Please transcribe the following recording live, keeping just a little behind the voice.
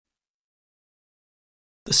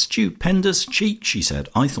"A stupendous cheek," she said.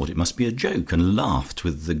 "I thought it must be a joke, and laughed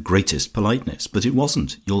with the greatest politeness. But it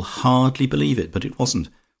wasn't. You'll hardly believe it, but it wasn't.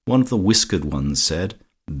 One of the whiskered ones said,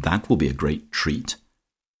 'That will be a great treat,'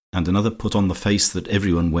 and another put on the face that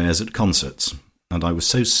everyone wears at concerts, and I was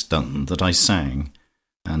so stunned that I sang,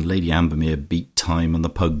 and Lady Ambermere beat time and the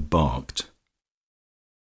pug barked."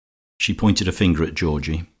 She pointed a finger at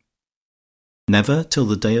Georgie. "Never till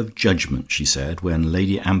the day of judgment," she said, "when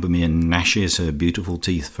Lady Ambermere gnashes her beautiful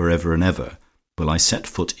teeth for ever and ever, will I set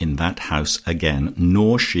foot in that house again,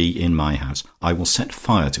 nor she in my house. I will set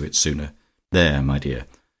fire to it sooner. There, my dear,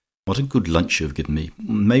 what a good lunch you have given me.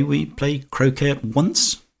 May we play croquet at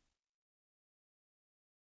once?"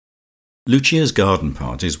 Lucia's garden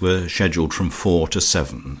parties were scheduled from 4 to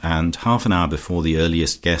 7, and half an hour before the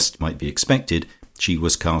earliest guest might be expected, she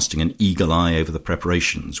was casting an eagle eye over the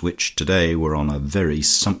preparations, which today were on a very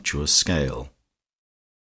sumptuous scale.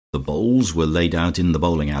 The bowls were laid out in the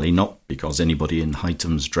bowling alley, not because anybody in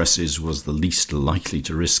Hightum's dresses was the least likely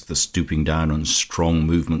to risk the stooping down and strong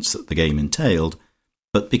movements that the game entailed,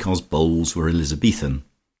 but because bowls were Elizabethan.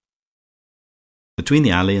 Between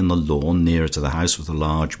the alley and the lawn nearer to the house was a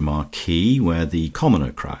large marquee, where the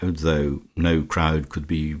commoner crowd, though no crowd could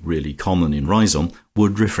be really common in Riseholme,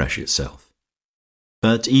 would refresh itself.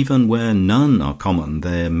 But even where none are common,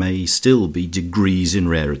 there may still be degrees in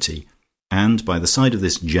rarity, and by the side of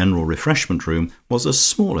this general refreshment room was a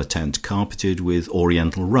smaller tent carpeted with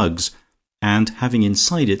oriental rugs, and having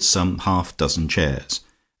inside it some half-dozen chairs,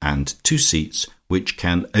 and 2 seats which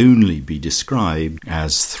can only be described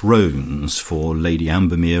as thrones for Lady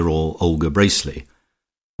Ambermere or Olga Bracely,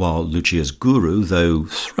 while Lucia's guru, though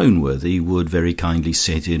throne-worthy, would very kindly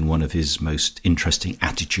sit in one of his most interesting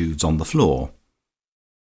attitudes on the floor.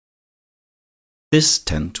 This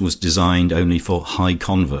tent was designed only for high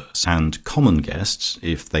converse, and common guests,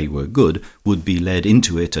 if they were good, would be led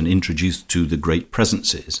into it and introduced to the great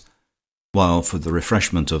presences, while for the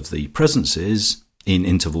refreshment of the presences, in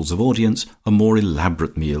intervals of audience, a more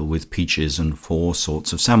elaborate meal with peaches and 4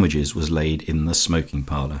 sorts of sandwiches was laid in the smoking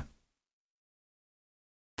parlour.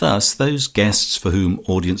 Thus those guests for whom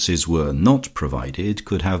audiences were not provided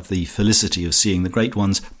could have the felicity of seeing the great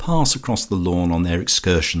ones pass across the lawn on their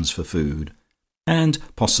excursions for food, and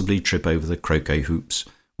possibly trip over the croquet hoops,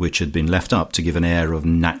 which had been left up to give an air of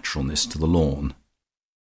naturalness to the lawn.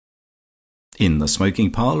 In the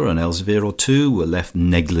smoking parlour an Elzevir or 2 were left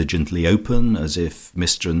negligently open, as if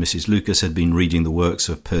Mr. and Mrs. Lucas had been reading the works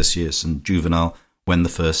of Persius and Juvenal when the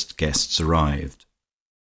first guests arrived.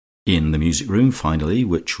 In the music room, finally,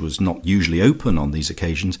 which was not usually open on these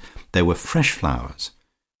occasions, there were fresh flowers.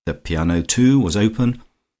 The piano, too, was open,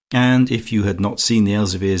 and if you had not seen the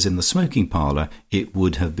Elzevirs in the smoking parlour, it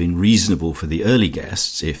would have been reasonable for the early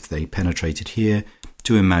guests, if they penetrated here,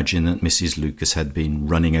 to imagine that Mrs. Lucas had been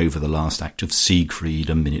running over the last act of Siegfried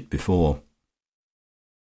a minute before.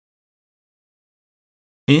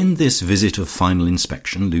 In this visit of final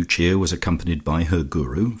inspection, Lucia was accompanied by her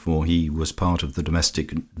guru, for he was part of the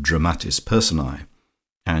domestic dramatis personae,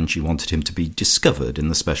 and she wanted him to be discovered in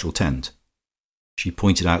the special tent. She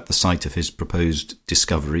pointed out the site of his proposed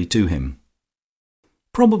discovery to him.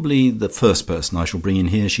 "Probably the first person I shall bring in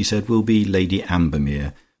here," she said, "will be Lady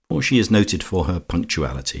Ambermere, for she is noted for her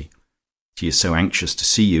punctuality. She is so anxious to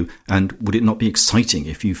see you, and would it not be exciting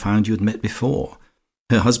if you found you had met before?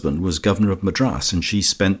 Her husband was governor of Madras, and she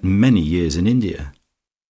spent many years in India.